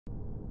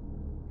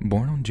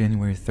Born on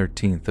January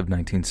 13th of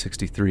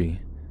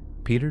 1963,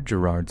 Peter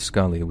Gerard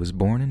Scully was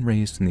born and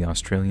raised in the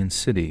Australian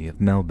city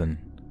of Melbourne.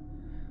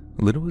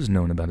 Little is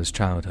known about his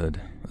childhood,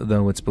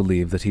 though it's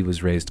believed that he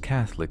was raised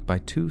Catholic by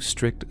two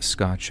strict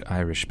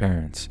Scotch-Irish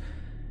parents.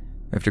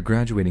 After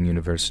graduating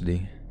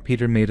university,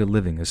 Peter made a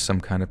living as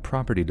some kind of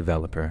property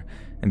developer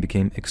and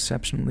became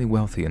exceptionally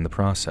wealthy in the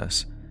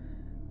process.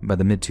 By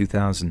the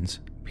mid-2000s,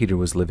 Peter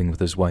was living with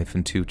his wife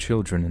and two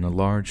children in a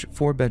large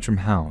 4-bedroom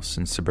house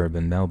in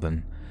suburban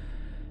Melbourne.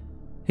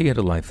 He had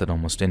a life that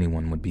almost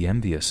anyone would be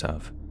envious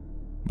of,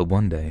 but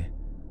one day,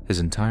 his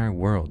entire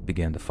world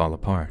began to fall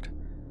apart.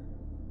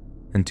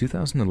 In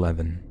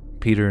 2011,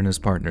 Peter and his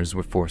partners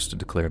were forced to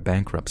declare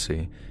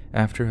bankruptcy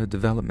after a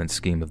development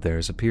scheme of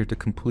theirs appeared to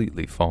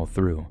completely fall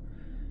through.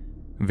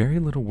 Very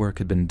little work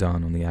had been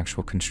done on the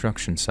actual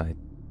construction site,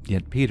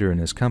 yet Peter and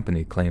his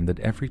company claimed that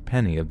every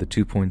penny of the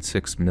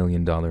 $2.6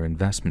 million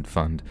investment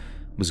fund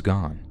was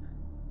gone.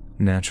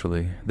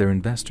 Naturally, their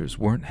investors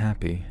weren't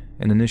happy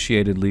and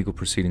initiated legal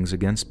proceedings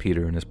against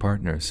Peter and his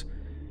partners.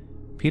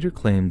 Peter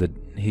claimed that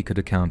he could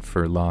account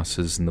for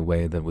losses in the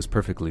way that was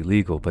perfectly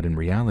legal, but in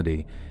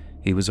reality,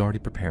 he was already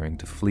preparing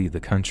to flee the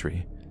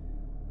country.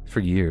 For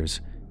years,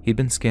 he'd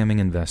been scamming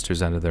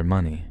investors out of their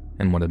money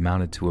in what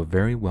amounted to a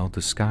very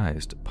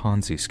well-disguised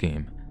Ponzi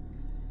scheme.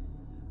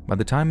 By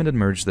the time it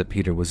emerged that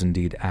Peter was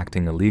indeed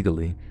acting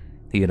illegally,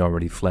 he had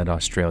already fled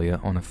Australia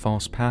on a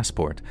false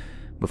passport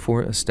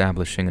before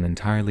establishing an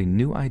entirely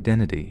new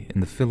identity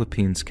in the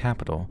Philippines'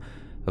 capital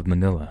of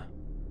Manila.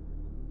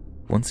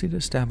 Once he'd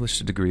established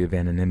a degree of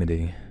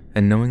anonymity,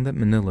 and knowing that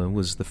Manila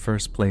was the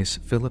first place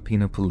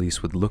Filipino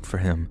police would look for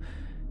him,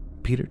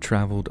 Peter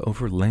traveled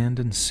over land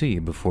and sea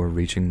before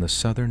reaching the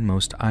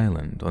southernmost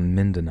island on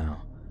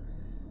Mindanao.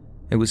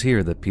 It was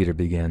here that Peter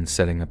began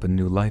setting up a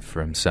new life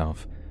for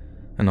himself,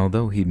 and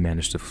although he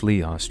managed to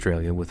flee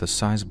Australia with a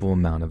sizable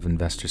amount of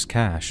investors'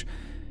 cash,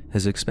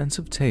 his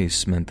expensive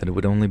tastes meant that it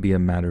would only be a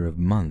matter of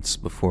months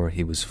before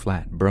he was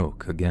flat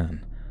broke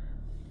again.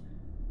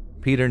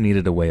 Peter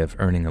needed a way of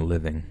earning a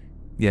living,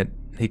 yet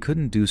he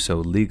couldn't do so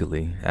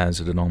legally,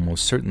 as it'd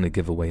almost certainly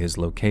give away his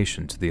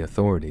location to the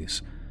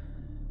authorities.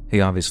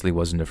 He obviously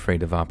wasn't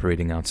afraid of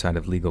operating outside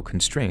of legal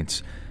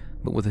constraints,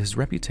 but with his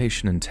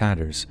reputation in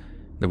tatters,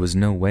 there was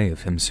no way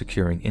of him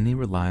securing any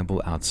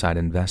reliable outside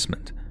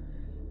investment.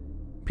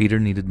 Peter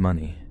needed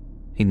money,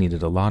 he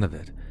needed a lot of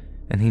it,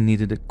 and he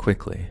needed it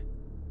quickly.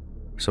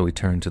 So he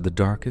turned to the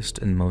darkest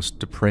and most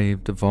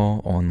depraved of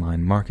all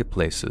online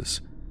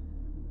marketplaces,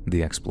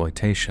 the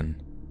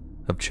exploitation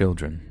of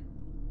children.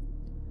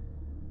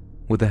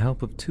 With the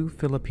help of two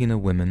Filipino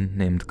women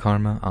named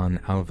Karma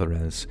Ann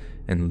Alvarez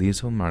and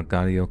Lizo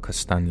Margario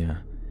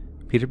Castaña,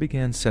 Peter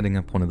began setting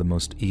up one of the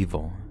most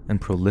evil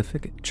and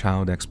prolific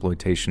child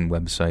exploitation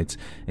websites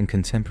in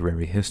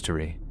contemporary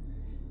history.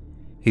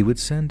 He would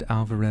send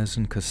Alvarez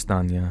and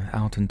Castaña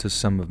out into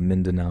some of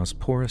Mindanao's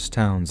poorest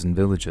towns and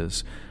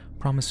villages,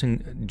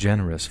 promising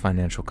generous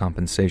financial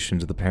compensation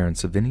to the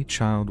parents of any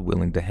child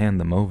willing to hand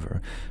them over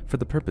for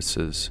the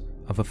purposes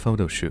of a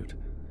photo shoot.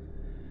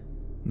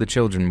 The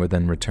children were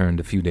then returned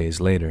a few days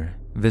later,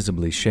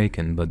 visibly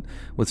shaken but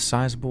with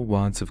sizable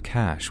wads of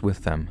cash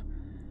with them.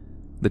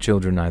 The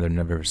children either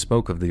never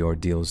spoke of the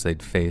ordeals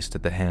they'd faced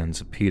at the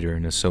hands of Peter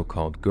and his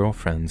so-called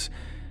girlfriends,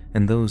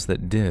 and those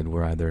that did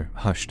were either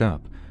hushed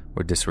up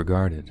or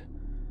disregarded.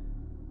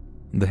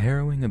 The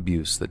harrowing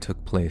abuse that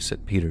took place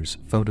at Peter's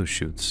photo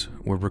shoots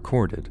were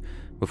recorded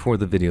before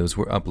the videos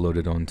were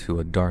uploaded onto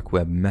a dark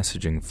web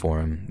messaging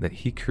forum that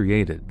he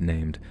created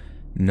named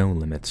No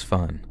Limits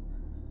Fun.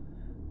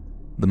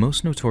 The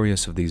most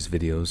notorious of these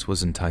videos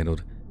was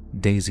entitled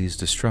Daisy's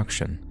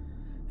Destruction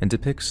and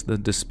depicts the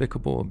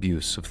despicable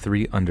abuse of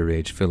 3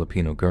 underage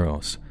Filipino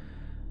girls.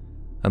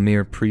 A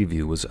mere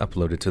preview was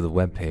uploaded to the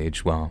webpage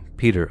while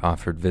Peter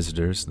offered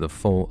visitors the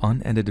full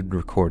unedited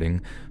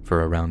recording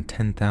for around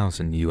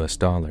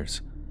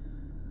 $10,000.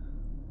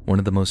 One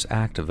of the most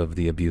active of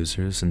the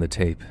abusers in the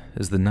tape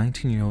is the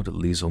 19-year-old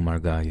Lizo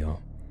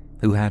Margario,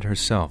 who had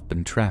herself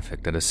been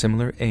trafficked at a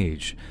similar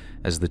age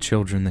as the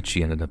children that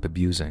she ended up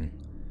abusing.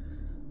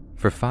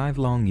 For 5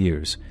 long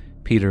years,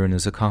 Peter and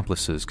his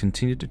accomplices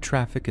continued to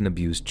traffic and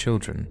abuse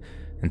children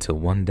until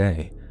one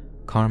day,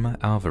 Karma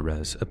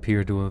Alvarez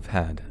appeared to have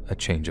had a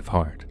change of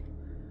heart.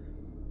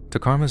 To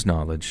Karma's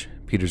knowledge,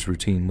 Peter's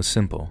routine was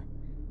simple.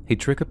 He'd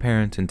trick a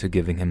parent into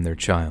giving him their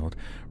child,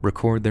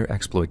 record their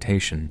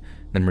exploitation,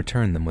 then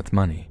return them with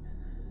money.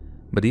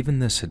 But even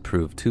this had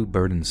proved too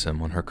burdensome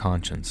on her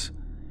conscience.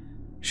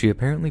 She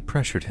apparently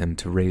pressured him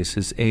to raise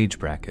his age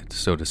bracket,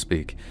 so to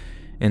speak,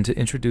 and to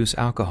introduce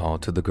alcohol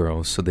to the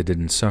girls so they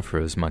didn't suffer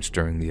as much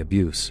during the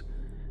abuse.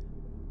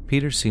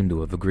 Peter seemed to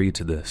have agreed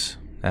to this,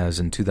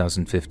 as in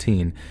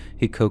 2015,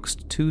 he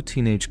coaxed 2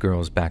 teenage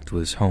girls back to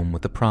his home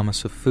with the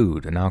promise of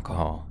food and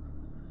alcohol.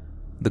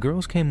 The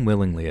girls came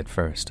willingly at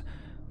first,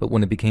 but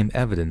when it became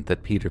evident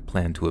that Peter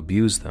planned to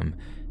abuse them,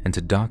 and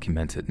to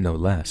document it no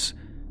less,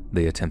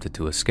 they attempted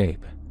to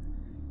escape.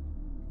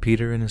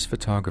 Peter and his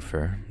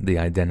photographer, the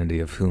identity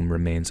of whom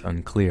remains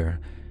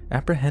unclear,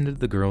 apprehended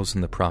the girls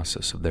in the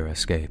process of their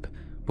escape,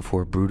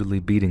 before brutally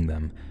beating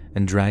them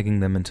and dragging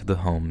them into the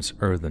home's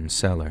earthen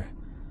cellar.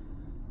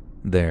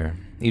 There,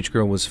 each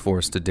girl was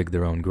forced to dig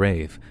their own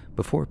grave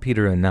before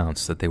Peter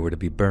announced that they were to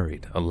be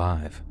buried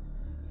alive.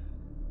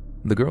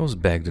 The girls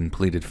begged and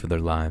pleaded for their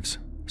lives,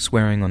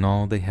 swearing on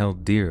all they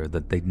held dear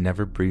that they'd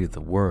never breathe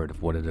a word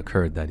of what had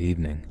occurred that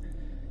evening.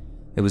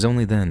 It was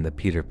only then that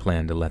Peter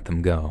planned to let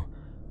them go,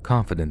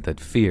 confident that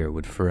fear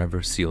would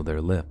forever seal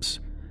their lips.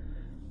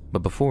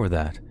 But before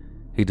that,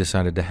 he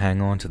decided to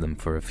hang on to them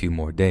for a few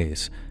more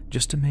days,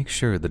 just to make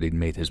sure that he'd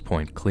made his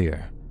point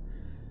clear.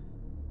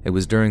 It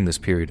was during this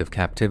period of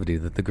captivity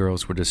that the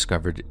girls were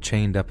discovered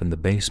chained up in the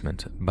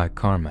basement by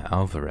Karma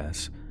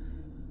Alvarez.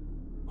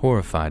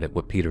 Horrified at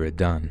what Peter had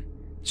done,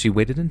 she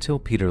waited until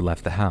Peter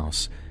left the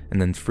house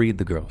and then freed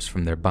the girls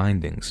from their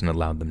bindings and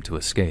allowed them to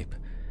escape.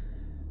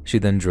 She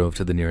then drove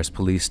to the nearest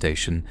police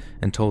station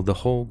and told the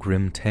whole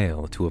grim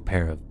tale to a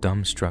pair of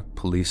dumbstruck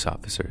police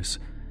officers.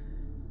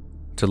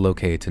 To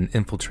locate and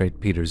infiltrate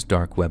Peter's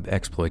dark web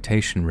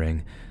exploitation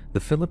ring, the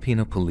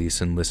Filipino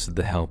police enlisted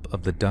the help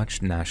of the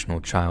Dutch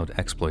National Child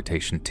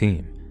Exploitation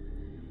Team.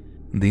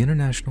 The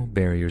international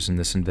barriers in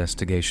this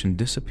investigation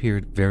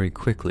disappeared very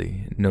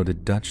quickly,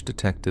 noted Dutch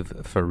detective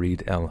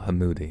Farid El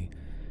Hamoudi.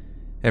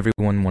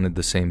 Everyone wanted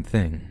the same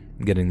thing,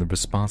 getting the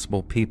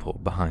responsible people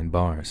behind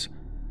bars.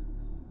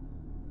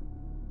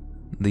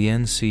 The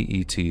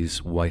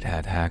NCET's white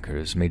hat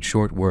hackers made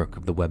short work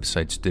of the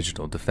website's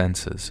digital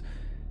defenses.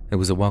 It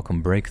was a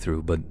welcome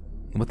breakthrough, but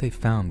what they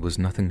found was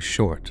nothing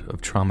short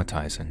of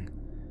traumatizing.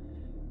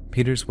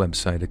 Peter's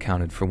website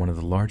accounted for one of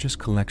the largest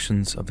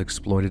collections of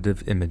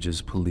exploitative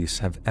images police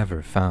have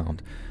ever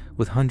found,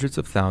 with hundreds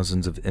of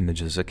thousands of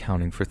images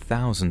accounting for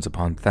thousands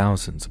upon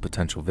thousands of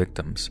potential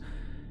victims.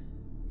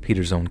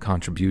 Peter's own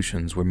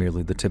contributions were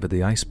merely the tip of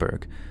the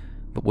iceberg,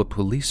 but what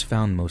police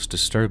found most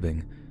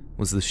disturbing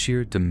was the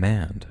sheer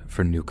demand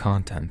for new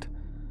content.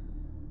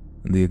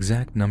 The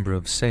exact number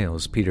of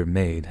sales Peter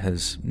made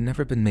has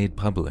never been made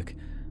public,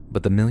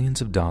 but the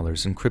millions of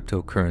dollars in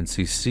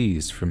cryptocurrency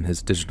seized from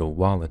his digital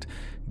wallet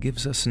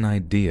gives us an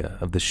idea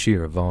of the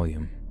sheer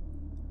volume.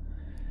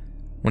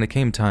 When it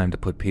came time to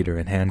put Peter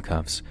in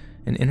handcuffs,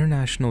 an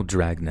international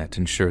dragnet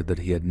ensured that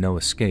he had no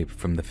escape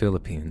from the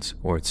Philippines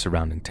or its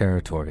surrounding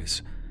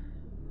territories.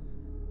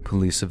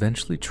 Police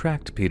eventually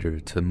tracked Peter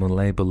to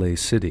Balay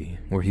City,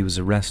 where he was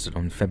arrested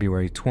on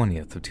February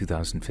 20th of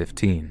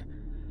 2015.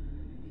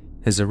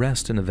 His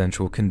arrest and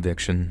eventual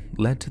conviction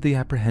led to the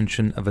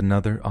apprehension of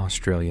another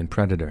Australian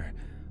predator,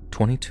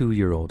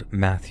 22-year-old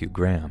Matthew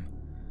Graham.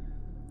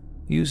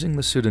 Using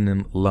the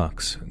pseudonym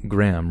Lux,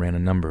 Graham ran a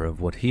number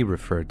of what he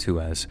referred to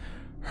as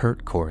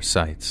hurtcore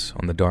sites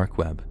on the dark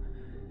web.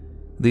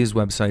 These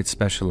websites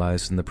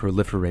specialized in the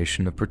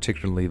proliferation of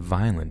particularly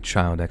violent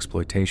child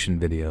exploitation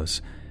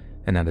videos,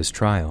 and at his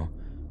trial,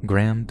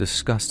 Graham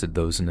disgusted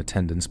those in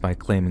attendance by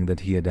claiming that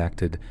he had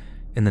acted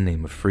in the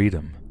name of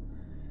freedom.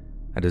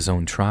 At his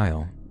own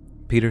trial,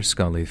 Peter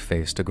Scully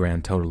faced a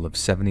grand total of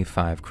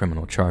 75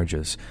 criminal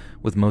charges,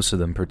 with most of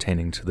them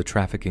pertaining to the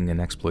trafficking and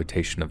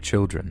exploitation of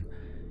children.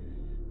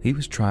 He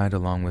was tried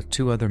along with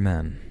two other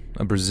men,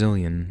 a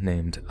Brazilian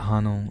named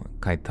Hanno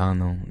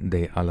Caetano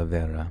de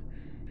Oliveira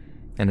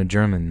and a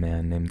German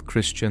man named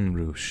Christian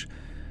Rusch,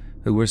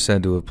 who were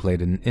said to have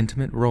played an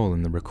intimate role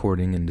in the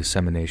recording and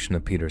dissemination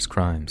of Peter's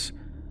crimes.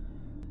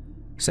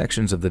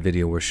 Sections of the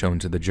video were shown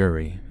to the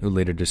jury, who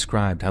later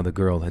described how the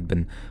girl had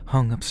been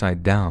hung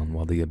upside down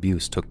while the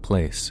abuse took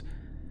place.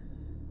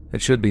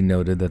 It should be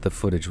noted that the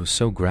footage was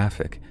so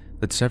graphic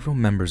that several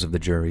members of the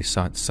jury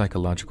sought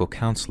psychological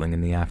counseling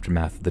in the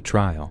aftermath of the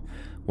trial,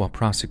 while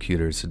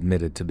prosecutors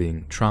admitted to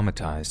being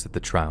traumatized at the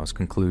trial's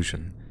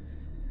conclusion.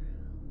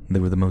 "They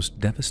were the most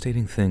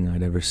devastating thing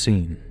I'd ever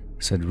seen,"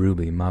 said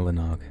Ruby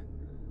Malinog.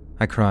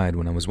 "I cried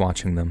when I was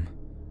watching them.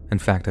 In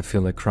fact, I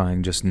feel like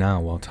crying just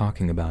now while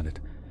talking about it.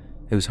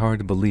 It was hard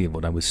to believe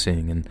what I was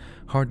seeing, and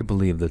hard to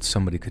believe that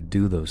somebody could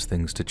do those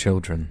things to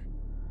children."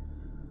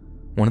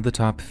 One of the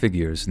top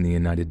figures in the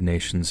United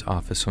Nations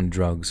Office on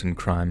Drugs and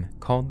Crime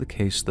called the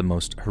case the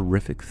most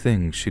horrific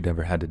thing she'd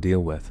ever had to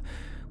deal with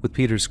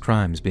Peter's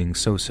crimes being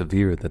so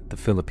severe that the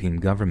Philippine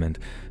government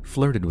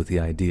flirted with the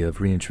idea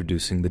of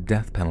reintroducing the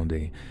death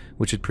penalty,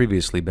 which had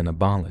previously been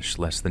abolished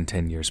less than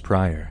 10 years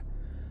prior.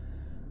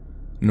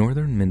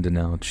 Northern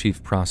Mindanao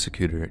Chief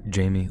Prosecutor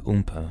Jamie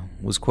Umpa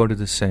was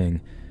quoted as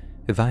saying,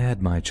 "If I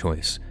had my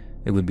choice,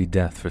 it would be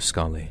death for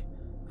Scully.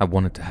 I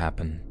want it to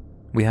happen.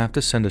 We have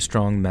to send a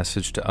strong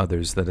message to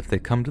others that if they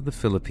come to the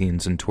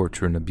Philippines and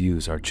torture and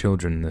abuse our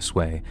children in this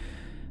way,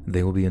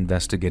 they will be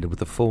investigated with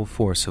the full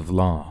force of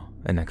law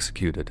and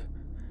executed."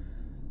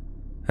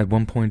 At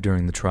one point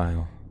during the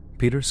trial,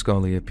 Peter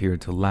Scully appeared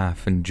to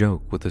laugh and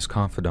joke with his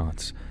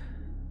confidants,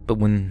 but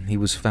when he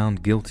was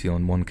found guilty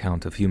on 1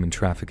 count of human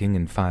trafficking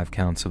and 5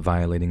 counts of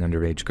violating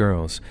underage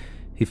girls,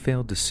 he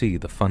failed to see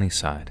the funny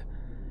side.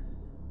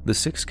 The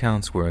 6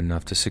 counts were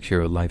enough to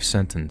secure a life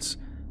sentence,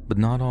 but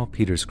not all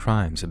Peter's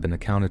crimes had been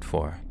accounted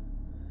for.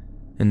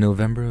 In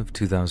November of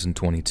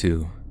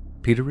 2022,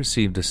 Peter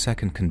received a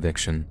second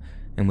conviction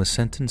and was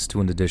sentenced to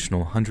an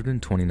additional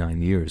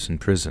 129 years in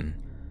prison.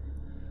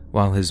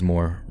 while his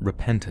more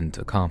repentant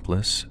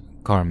accomplice,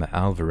 Karma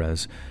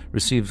Alvarez,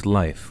 received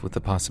life with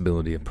the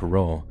possibility of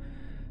parole.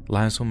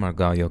 Lazo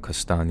Margallo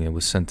Castaña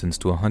was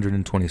sentenced to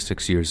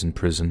 126 years in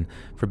prison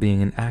for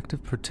being an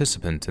active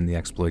participant in the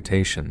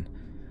exploitation.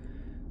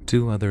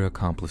 Two other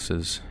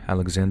accomplices,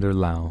 Alexander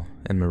Lau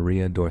and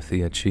Maria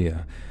Dorothea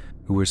Chia,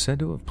 who were said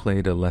to have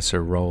played a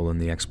lesser role in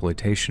the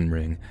exploitation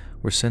ring,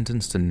 were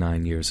sentenced to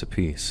 9 years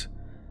apiece.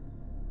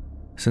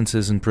 Since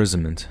his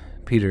imprisonment,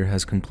 Peter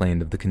has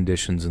complained of the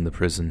conditions in the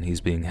prison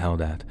he's being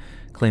held at,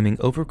 claiming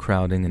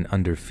overcrowding and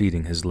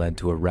underfeeding has led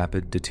to a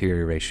rapid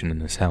deterioration in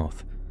his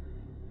health.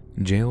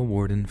 Jail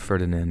warden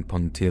Ferdinand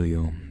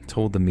Pontillo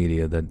told the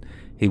media that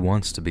he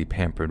wants to be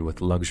pampered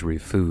with luxury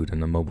food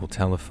and a mobile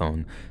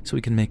telephone so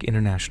he can make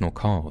international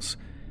calls.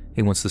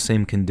 He wants the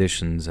same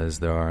conditions as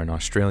there are in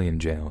Australian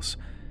jails,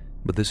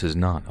 but this is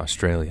not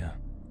Australia.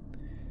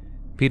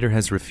 Peter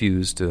has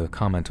refused to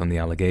comment on the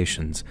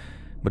allegations,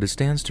 but it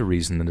stands to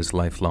reason that his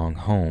lifelong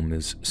home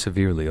is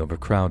severely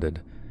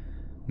overcrowded.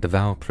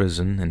 Davao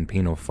Prison and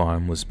Penal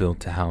Farm was built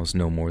to house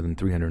no more than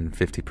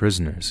 350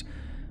 prisoners,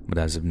 but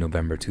as of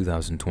November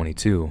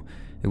 2022,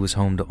 it was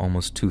home to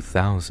almost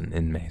 2,000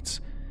 inmates.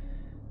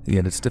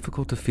 Yet it's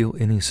difficult to feel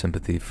any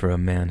sympathy for a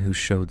man who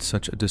showed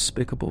such a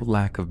despicable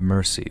lack of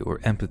mercy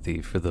or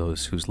empathy for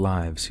those whose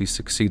lives he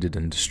succeeded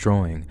in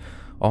destroying,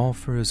 all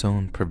for his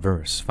own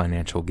perverse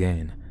financial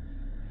gain.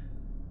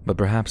 But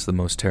perhaps the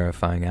most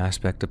terrifying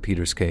aspect of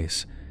Peter's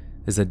case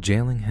is that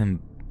jailing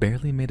him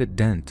barely made a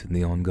dent in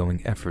the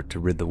ongoing effort to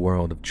rid the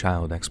world of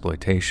child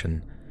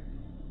exploitation.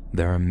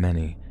 There are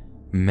many,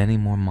 many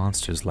more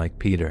monsters like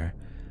Peter,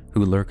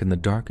 who lurk in the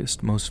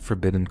darkest, most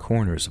forbidden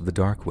corners of the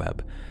dark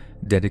web,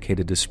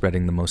 dedicated to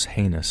spreading the most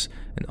heinous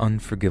and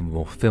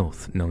unforgivable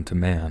filth known to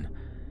man.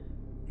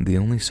 The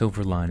only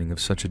silver lining of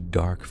such a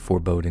dark,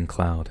 foreboding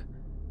cloud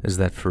is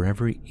that for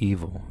every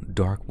evil,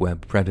 dark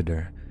web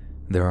predator,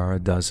 there are a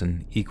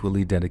dozen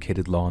equally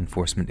dedicated law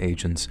enforcement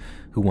agents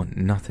who want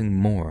nothing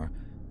more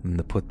than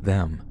to put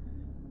them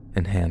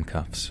in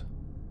handcuffs.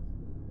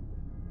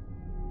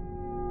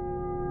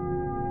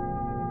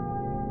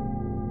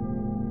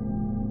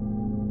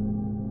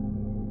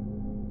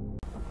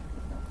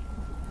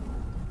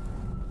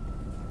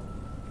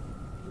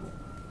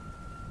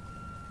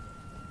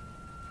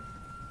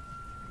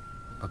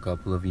 A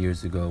couple of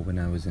years ago, when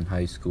I was in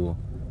high school,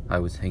 I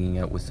was hanging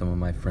out with some of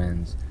my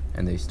friends,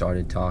 and they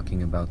started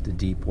talking about the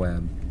deep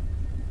web.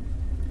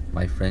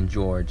 My friend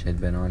George had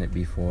been on it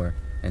before,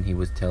 and he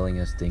was telling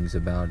us things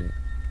about it.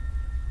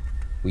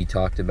 We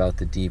talked about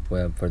the deep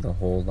web for the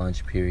whole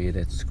lunch period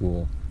at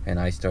school, and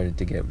I started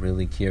to get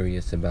really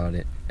curious about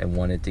it and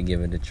wanted to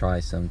give it a try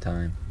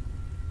sometime.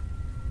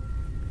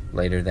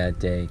 Later that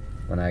day,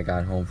 when I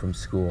got home from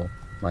school,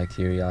 my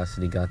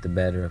curiosity got the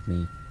better of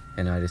me,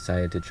 and I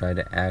decided to try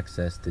to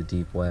access the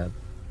deep web.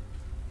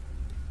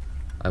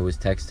 I was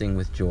texting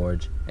with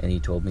George, and he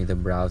told me the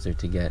browser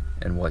to get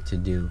and what to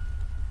do.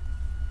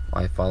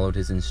 I followed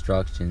his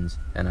instructions,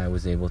 and I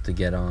was able to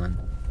get on.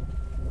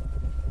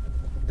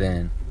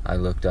 Then, I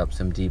looked up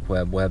some deep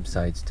web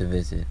websites to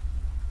visit.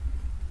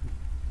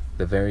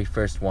 The very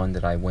first one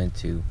that I went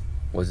to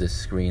was a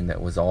screen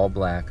that was all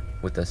black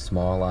with a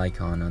small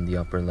icon on the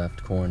upper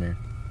left corner.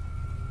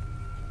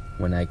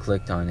 When I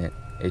clicked on it,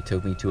 it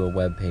took me to a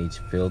web page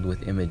filled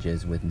with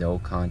images with no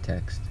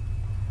context.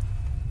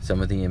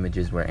 Some of the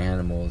images were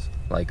animals,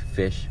 like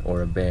fish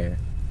or a bear.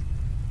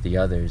 The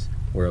others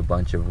were a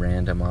bunch of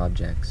random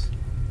objects.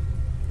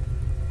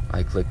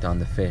 I clicked on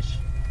the fish.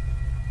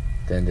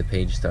 Then the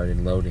page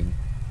started loading.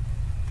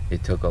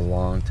 It took a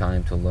long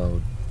time to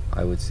load,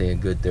 I would say a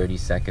good 30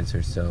 seconds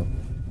or so.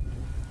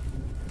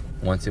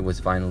 Once it was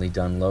finally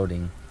done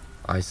loading,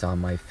 I saw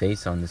my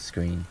face on the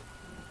screen.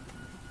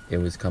 It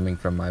was coming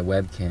from my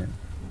webcam.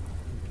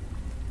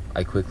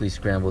 I quickly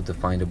scrambled to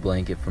find a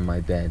blanket from my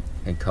bed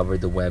and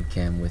covered the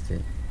webcam with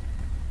it.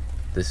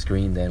 The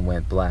screen then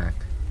went black.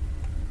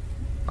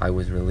 I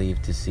was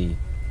relieved to see,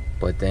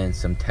 but then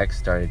some text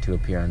started to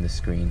appear on the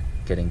screen,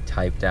 getting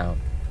typed out.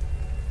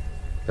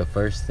 The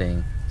first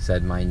thing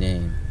said my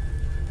name,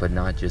 but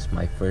not just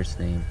my first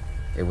name,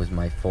 it was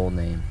my full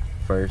name,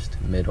 first,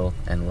 middle,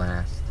 and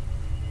last.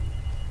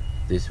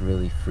 This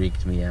really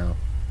freaked me out.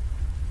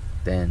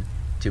 Then,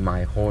 to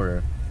my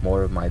horror,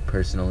 more of my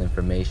personal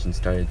information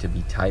started to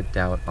be typed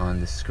out on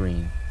the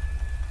screen.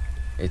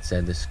 It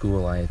said the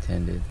school I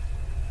attended,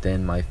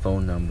 then my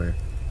phone number,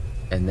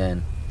 and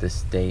then the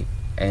state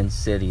and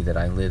city that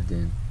I lived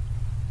in.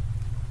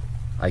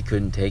 I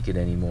couldn't take it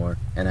anymore,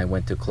 and I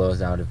went to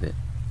close out of it.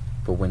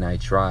 But when I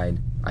tried,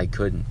 I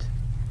couldn't.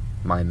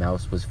 My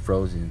mouse was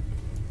frozen.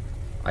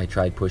 I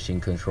tried pushing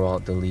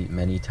Control-Alt-Delete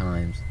many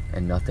times,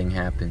 and nothing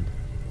happened.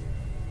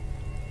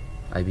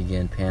 I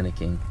began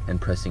panicking and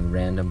pressing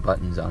random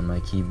buttons on my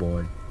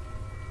keyboard.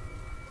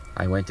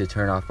 I went to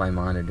turn off my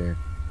monitor,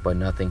 but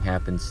nothing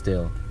happened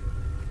still.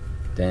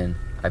 Then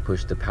I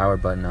pushed the power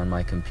button on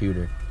my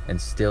computer,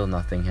 and still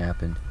nothing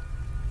happened.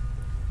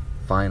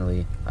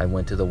 Finally, I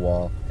went to the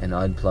wall and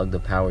unplugged the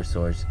power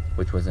source,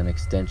 which was an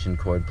extension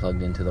cord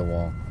plugged into the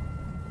wall.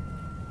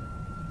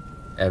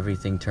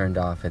 Everything turned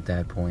off at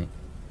that point.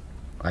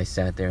 I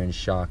sat there in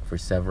shock for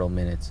several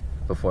minutes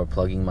before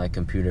plugging my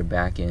computer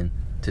back in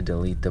to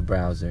delete the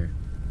browser.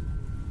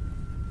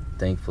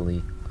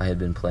 Thankfully, I had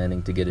been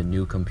planning to get a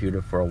new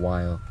computer for a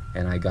while,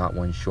 and I got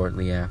one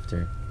shortly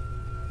after.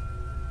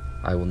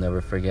 I will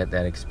never forget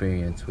that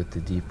experience with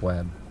the deep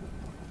web.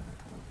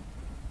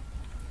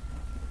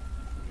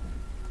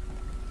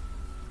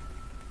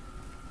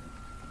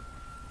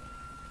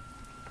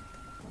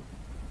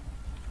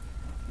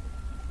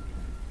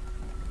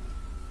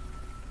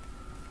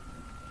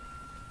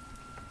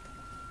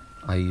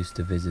 I used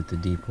to visit the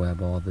deep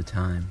web all the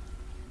time.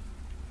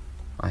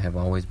 I have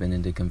always been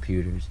into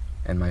computers,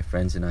 and my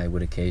friends and I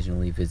would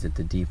occasionally visit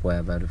the deep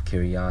web out of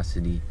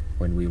curiosity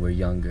when we were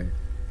younger.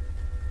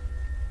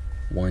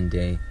 One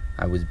day,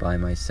 I was by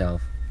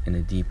myself in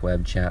a deep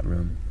web chat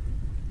room.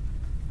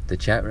 The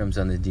chat rooms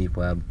on the deep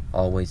web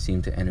always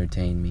seemed to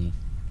entertain me.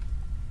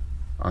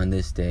 On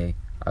this day,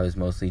 I was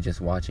mostly just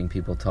watching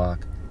people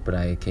talk, but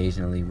I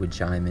occasionally would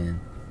chime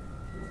in.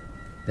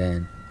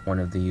 Then, one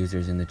of the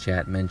users in the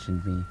chat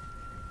mentioned me.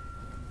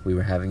 We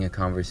were having a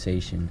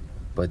conversation,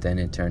 but then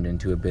it turned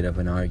into a bit of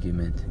an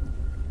argument.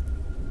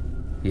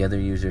 The other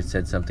user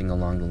said something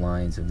along the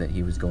lines of that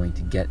he was going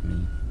to get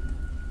me.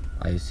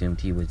 I assumed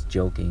he was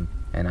joking,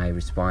 and I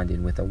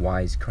responded with a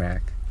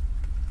wisecrack.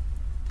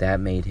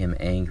 That made him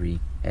angry,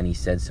 and he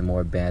said some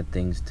more bad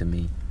things to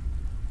me.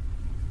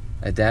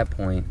 At that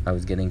point, I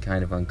was getting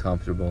kind of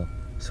uncomfortable,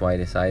 so I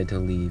decided to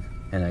leave,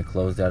 and I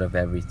closed out of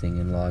everything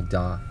and logged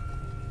off.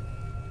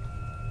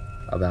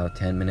 About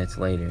 10 minutes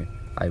later,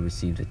 I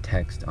received a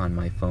text on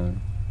my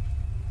phone.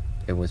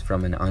 It was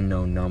from an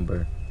unknown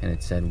number, and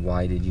it said,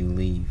 "Why did you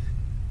leave?"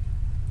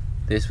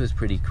 This was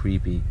pretty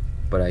creepy,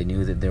 but I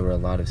knew that there were a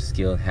lot of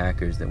skilled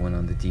hackers that went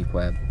on the deep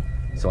web,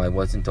 so I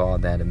wasn't all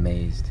that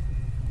amazed.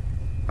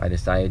 I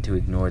decided to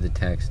ignore the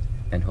text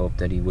and hope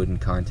that he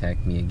wouldn't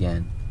contact me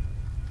again.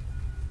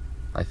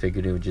 I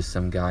figured it was just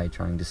some guy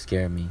trying to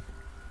scare me,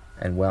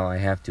 and while I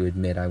have to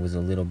admit I was a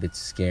little bit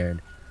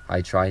scared,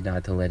 I tried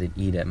not to let it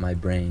eat at my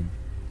brain.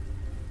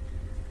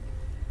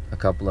 A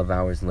couple of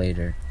hours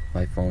later,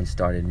 my phone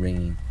started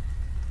ringing.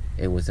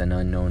 It was an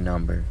unknown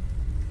number.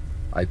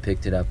 I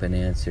picked it up and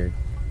answered.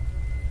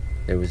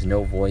 There was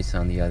no voice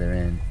on the other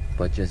end,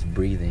 but just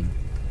breathing.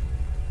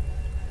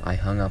 I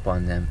hung up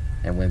on them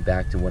and went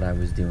back to what I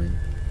was doing.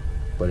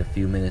 But a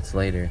few minutes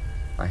later,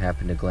 I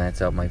happened to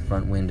glance out my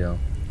front window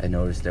and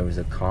noticed there was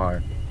a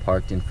car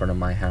parked in front of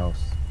my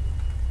house.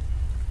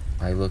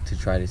 I looked to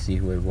try to see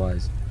who it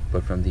was,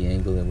 but from the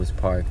angle it was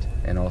parked,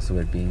 and also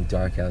it being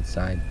dark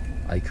outside,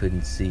 I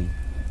couldn't see.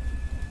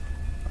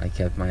 I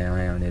kept my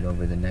eye on it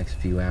over the next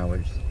few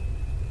hours.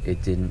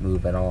 It didn't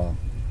move at all.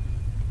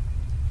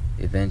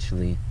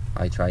 Eventually,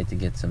 I tried to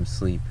get some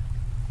sleep.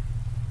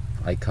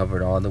 I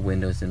covered all the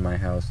windows in my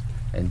house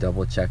and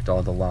double-checked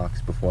all the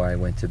locks before I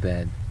went to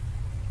bed.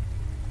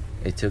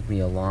 It took me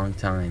a long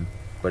time,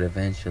 but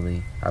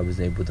eventually I was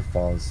able to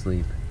fall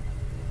asleep.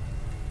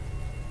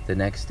 The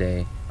next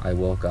day, I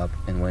woke up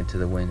and went to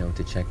the window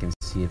to check and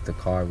see if the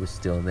car was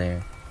still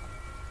there.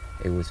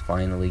 It was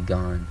finally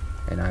gone,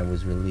 and I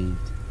was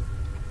relieved.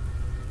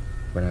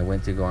 When I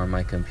went to go on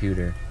my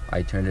computer,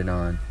 I turned it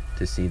on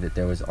to see that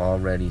there was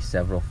already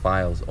several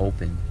files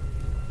open.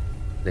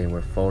 They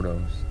were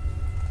photos.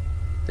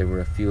 There were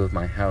a few of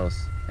my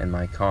house and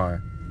my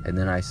car, and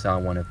then I saw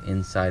one of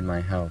inside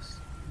my house.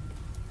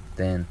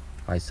 Then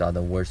I saw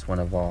the worst one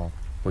of all,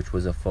 which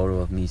was a photo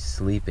of me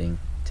sleeping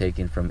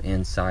taken from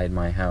inside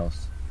my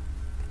house.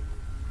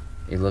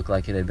 It looked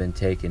like it had been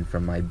taken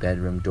from my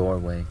bedroom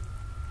doorway.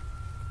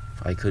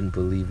 I couldn't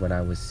believe what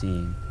I was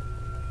seeing.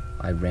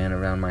 I ran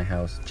around my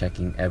house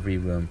checking every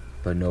room,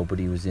 but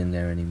nobody was in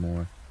there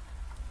anymore.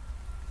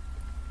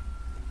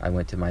 I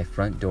went to my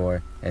front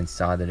door and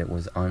saw that it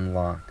was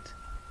unlocked.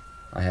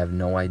 I have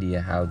no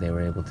idea how they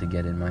were able to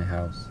get in my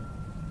house.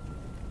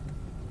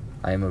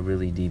 I am a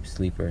really deep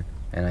sleeper,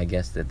 and I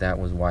guess that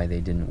was why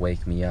they didn't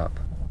wake me up.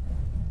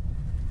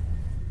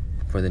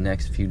 For the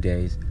next few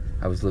days,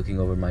 I was looking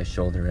over my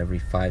shoulder every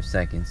 5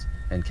 seconds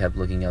and kept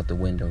looking out the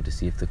window to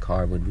see if the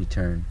car would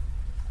return.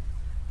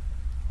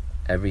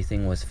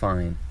 Everything was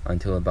fine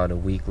until about a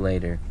week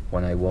later,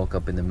 when I woke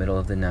up in the middle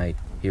of the night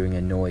hearing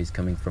a noise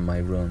coming from my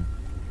room.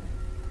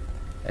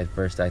 At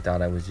first I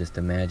thought I was just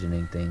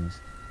imagining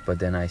things, but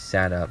then I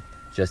sat up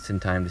just in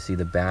time to see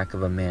the back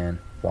of a man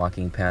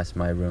walking past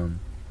my room.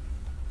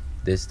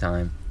 This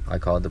time, I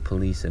called the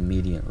police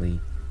immediately.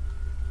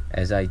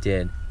 As I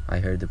did, I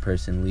heard the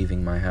person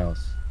leaving my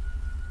house.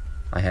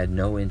 I had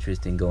no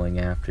interest in going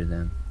after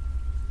them.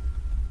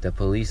 The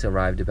police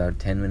arrived about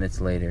 10 minutes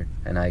later,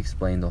 and I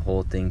explained the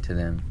whole thing to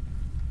them.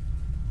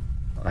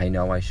 I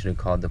know I should have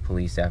called the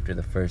police after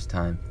the first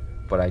time,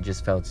 but I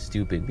just felt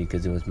stupid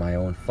because it was my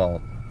own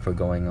fault for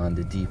going on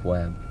the deep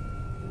web.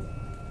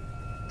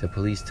 The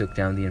police took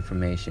down the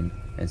information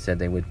and said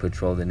they would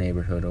patrol the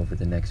neighborhood over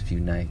the next few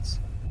nights.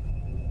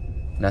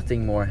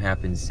 Nothing more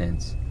happened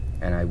since,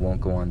 and I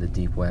won't go on the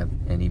deep web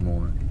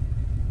anymore.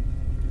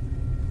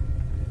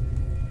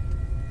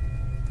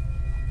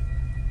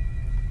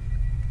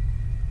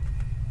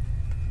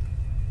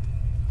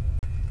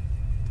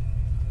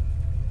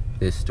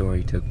 This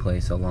story took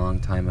place a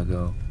long time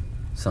ago,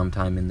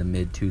 sometime in the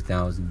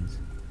mid-2000s.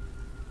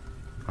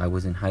 I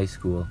was in high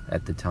school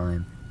at the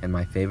time, and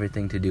my favorite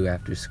thing to do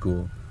after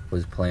school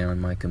was play on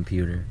my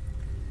computer.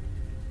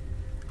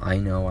 I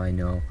know,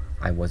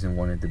 I wasn't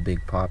one of the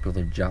big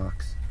popular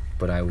jocks,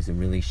 but I was a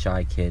really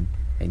shy kid,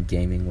 and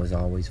gaming was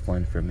always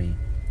fun for me.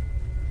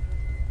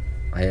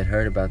 I had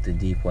heard about the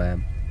deep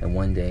web, and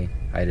one day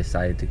I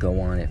decided to go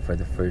on it for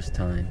the first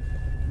time.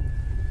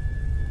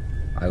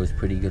 I was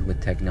pretty good with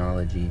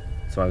technology,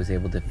 so I was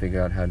able to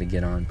figure out how to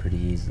get on pretty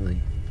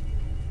easily.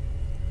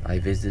 I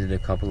visited a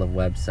couple of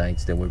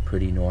websites that were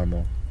pretty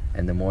normal,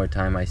 and the more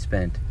time I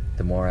spent,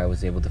 the more I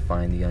was able to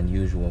find the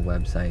unusual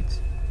websites.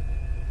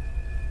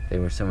 They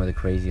were some of the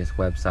craziest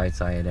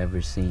websites I had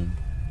ever seen.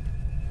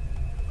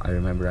 I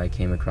remember I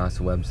came across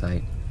a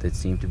website that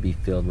seemed to be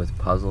filled with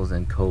puzzles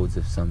and codes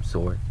of some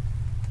sort.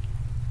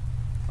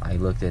 I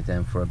looked at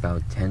them for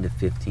about 10 to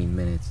 15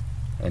 minutes,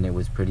 and it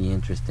was pretty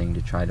interesting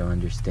to try to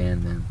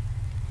understand them.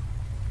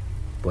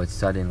 But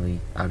suddenly,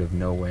 out of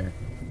nowhere,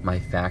 my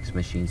fax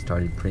machine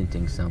started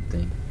printing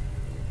something.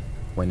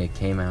 When it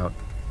came out,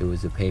 it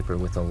was a paper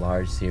with a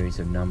large series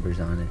of numbers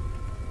on it.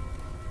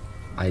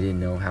 I didn't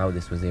know how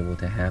this was able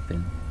to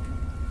happen.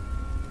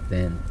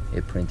 Then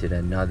it printed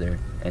another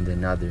and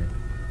another.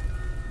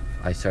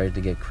 I started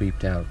to get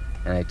creeped out,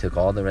 and I took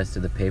all the rest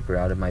of the paper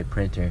out of my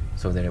printer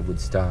so that it would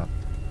stop.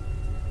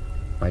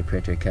 My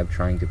printer kept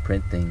trying to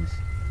print things.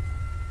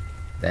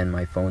 Then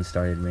my phone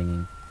started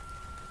ringing.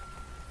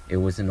 It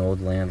was an old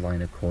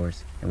landline, of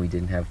course, and we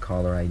didn't have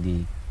caller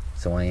ID,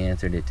 so I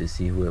answered it to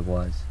see who it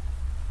was.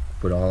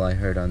 But all I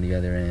heard on the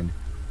other end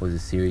was a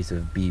series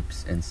of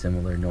beeps and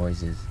similar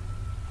noises.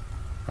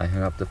 I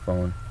hung up the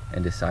phone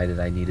and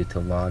decided I needed to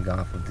log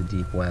off of the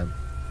deep web.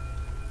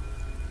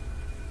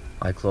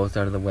 I closed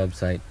out of the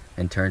website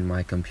and turned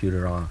my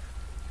computer off.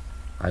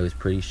 I was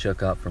pretty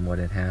shook up from what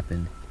had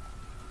happened.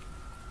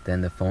 Then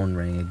the phone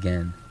rang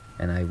again,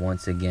 and I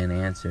once again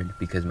answered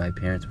because my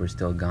parents were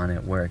still gone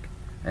at work,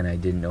 and I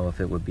didn't know if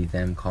it would be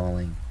them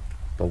calling.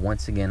 But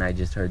once again I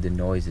just heard the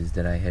noises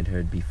that I had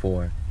heard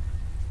before.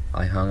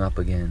 I hung up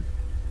again.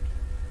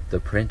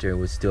 The printer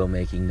was still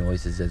making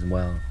noises as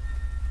well.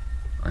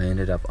 I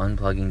ended up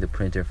unplugging the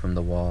printer from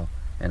the wall,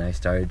 and I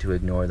started to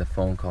ignore the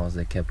phone calls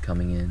that kept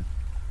coming in.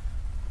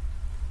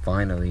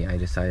 Finally, I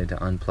decided to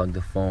unplug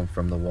the phone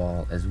from the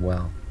wall as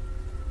well.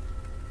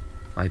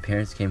 My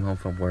parents came home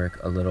from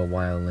work a little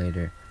while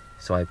later,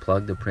 so I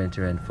plugged the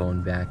printer and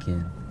phone back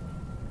in.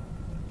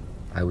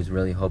 I was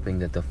really hoping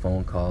that the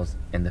phone calls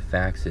and the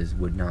faxes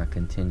would not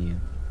continue.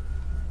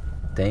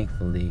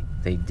 Thankfully,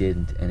 they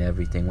didn't, and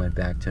everything went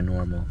back to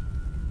normal.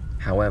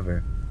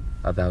 However,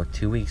 about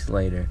 2 weeks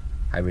later,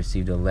 I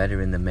received a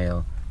letter in the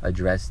mail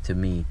addressed to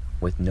me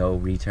with no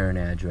return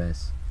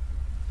address.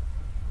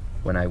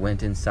 When I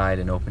went inside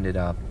and opened it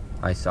up,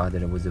 I saw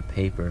that it was a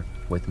paper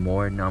with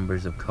more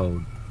numbers of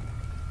code.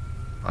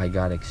 I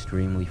got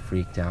extremely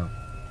freaked out,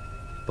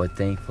 but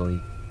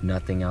thankfully,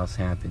 nothing else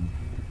happened,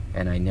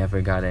 and I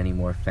never got any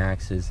more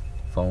faxes,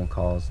 phone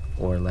calls,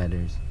 or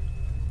letters.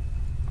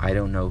 I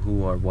don't know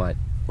who or what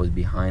was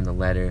behind the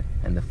letter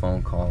and the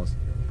phone calls,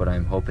 but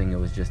I'm hoping it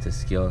was just a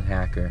skilled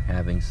hacker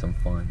having some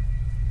fun.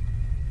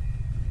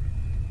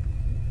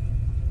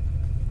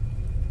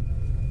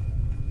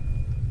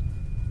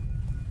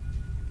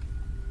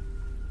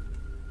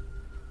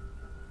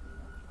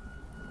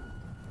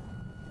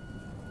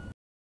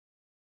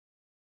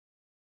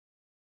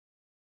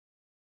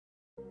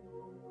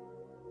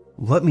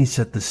 Let me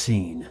set the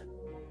scene.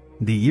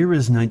 The year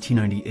is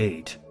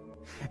 1998,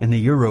 and the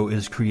Euro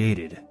is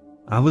created.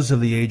 I was of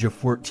the age of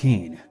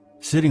 14,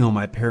 sitting on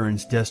my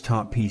parents'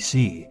 desktop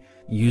PC,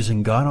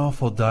 using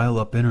god-awful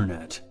dial-up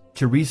internet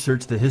to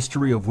research the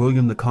history of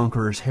William the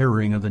Conqueror's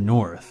harrying of the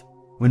North,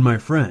 when my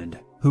friend,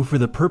 who for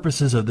the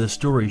purposes of this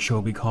story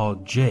shall be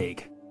called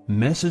Jake,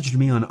 messaged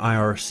me on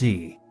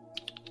IRC.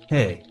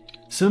 "Hey,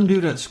 some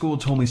dude at school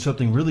told me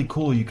something really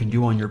cool you can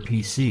do on your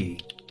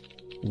PC."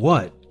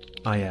 "What?"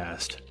 I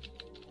asked.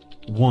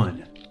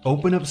 1.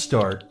 Open up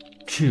Start.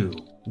 2.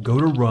 Go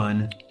to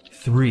Run.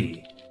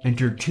 3.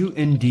 Enter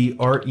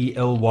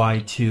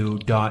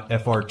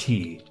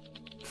 2ndrely2.frt.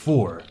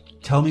 4.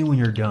 Tell me when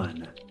you're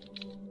done.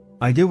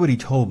 I did what he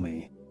told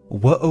me.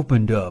 What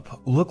opened up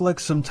looked like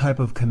some type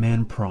of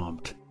command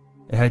prompt.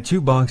 It had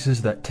 2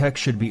 boxes that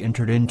text should be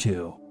entered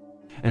into,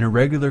 and a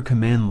regular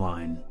command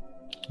line.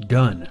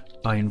 "Done,"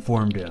 I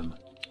informed him.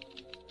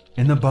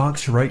 In the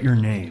box, write your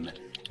name.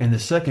 In the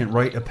second,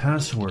 write a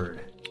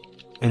password.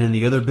 And in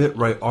the other bit,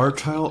 write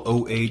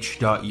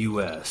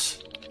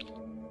rtileoh.us.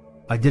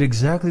 I did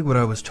exactly what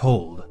I was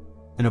told,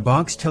 and a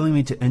box telling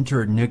me to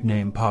enter a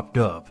nickname popped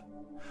up.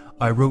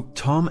 I wrote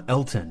Tom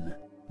Elton.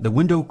 The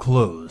window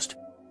closed.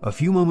 A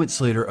few moments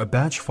later, a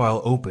batch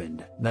file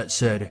opened that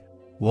said,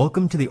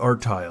 "Welcome to the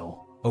Artile,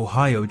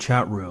 Ohio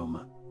chat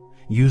room.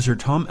 User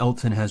Tom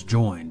Elton has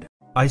joined."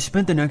 I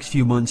spent the next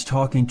few months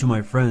talking to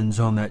my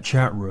friends on that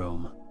chat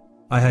room.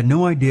 I had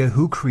no idea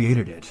who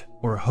created it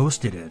or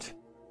hosted it.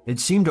 It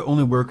seemed to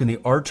only work in the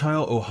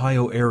Artile,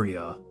 Ohio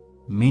area,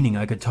 meaning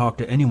I could talk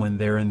to anyone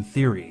there in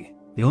theory.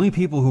 The only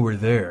people who were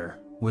there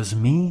was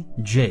me,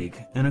 Jake,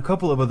 and a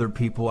couple of other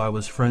people I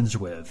was friends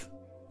with.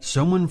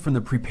 Someone from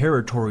the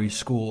preparatory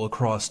school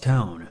across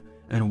town,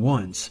 and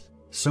once,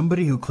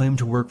 somebody who claimed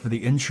to work for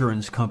the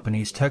insurance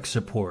company's tech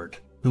support,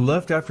 who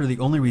left after the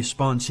only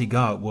response he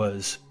got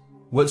was,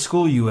 "What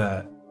school you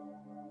at?"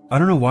 I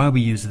don't know why we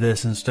used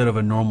this instead of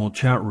a normal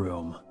chat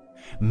room.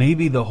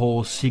 Maybe the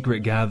whole secret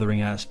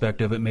gathering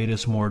aspect of it made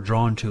us more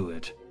drawn to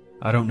it.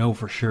 I don't know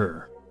for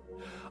sure.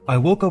 I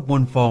woke up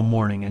one fall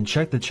morning and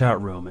checked the chat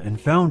room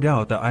and found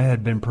out that I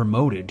had been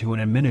promoted to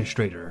an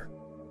administrator.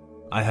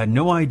 I had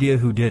no idea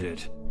who did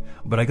it,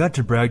 but I got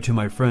to brag to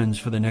my friends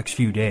for the next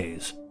few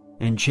days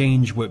and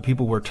change what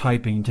people were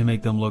typing to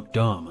make them look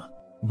dumb.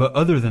 But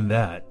other than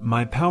that,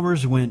 my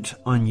powers went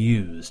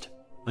unused,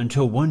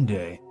 until one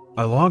day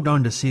I logged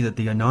on to see that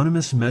the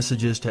anonymous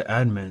messages to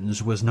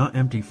admins was not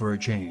empty for a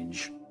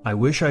change. I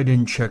wish I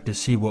didn't check to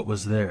see what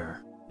was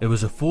there. It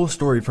was a full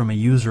story from a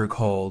user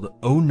called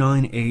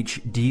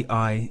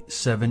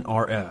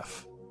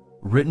 09HDI7RF,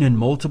 written in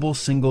multiple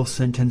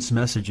single-sentence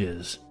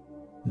messages.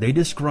 They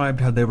described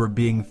how they were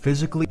being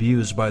physically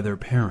abused by their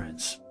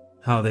parents,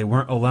 how they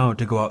weren't allowed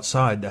to go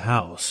outside the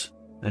house,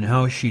 and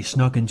how she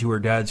snuck into her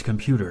dad's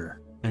computer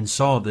and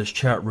saw this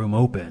chat room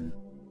open,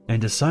 and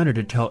decided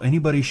to tell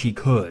anybody she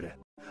could.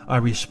 I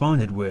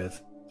responded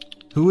with,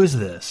 "Who is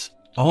this?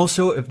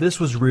 Also, if this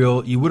was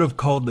real, you would have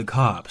called the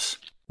cops."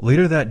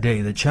 Later that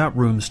day, the chat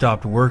room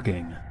stopped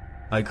working.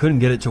 I couldn't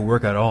get it to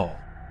work at all.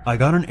 I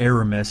got an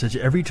error message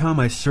every time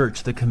I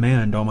searched the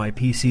command on my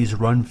PC's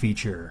run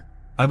feature.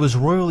 I was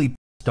royally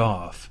pissed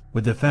off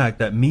with the fact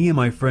that me and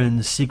my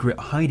friend's secret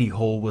hidey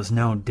hole was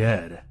now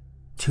dead.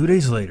 2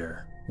 days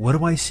later, what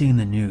do I see in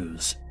the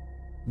news?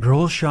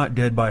 Girl shot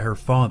dead by her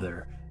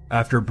father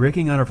after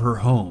breaking out of her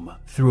home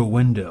through a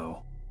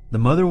window. The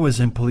mother was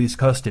in police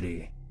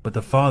custody, but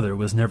the father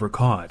was never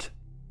caught.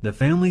 The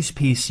family's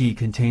PC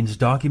contains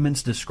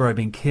documents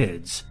describing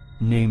kids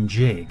named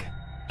Jake,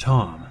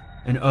 Tom,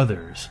 and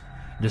others,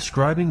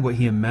 describing what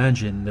he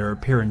imagined their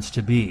appearance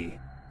to be,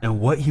 and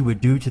what he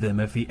would do to them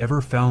if he ever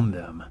found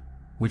them,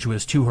 which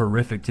was too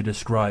horrific to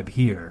describe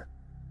here.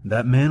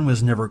 That man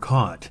was never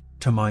caught,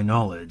 to my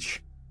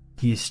knowledge.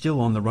 He is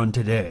still on the run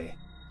today,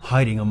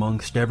 hiding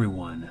amongst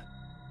everyone.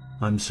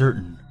 I'm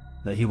certain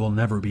that he will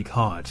never be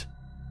caught.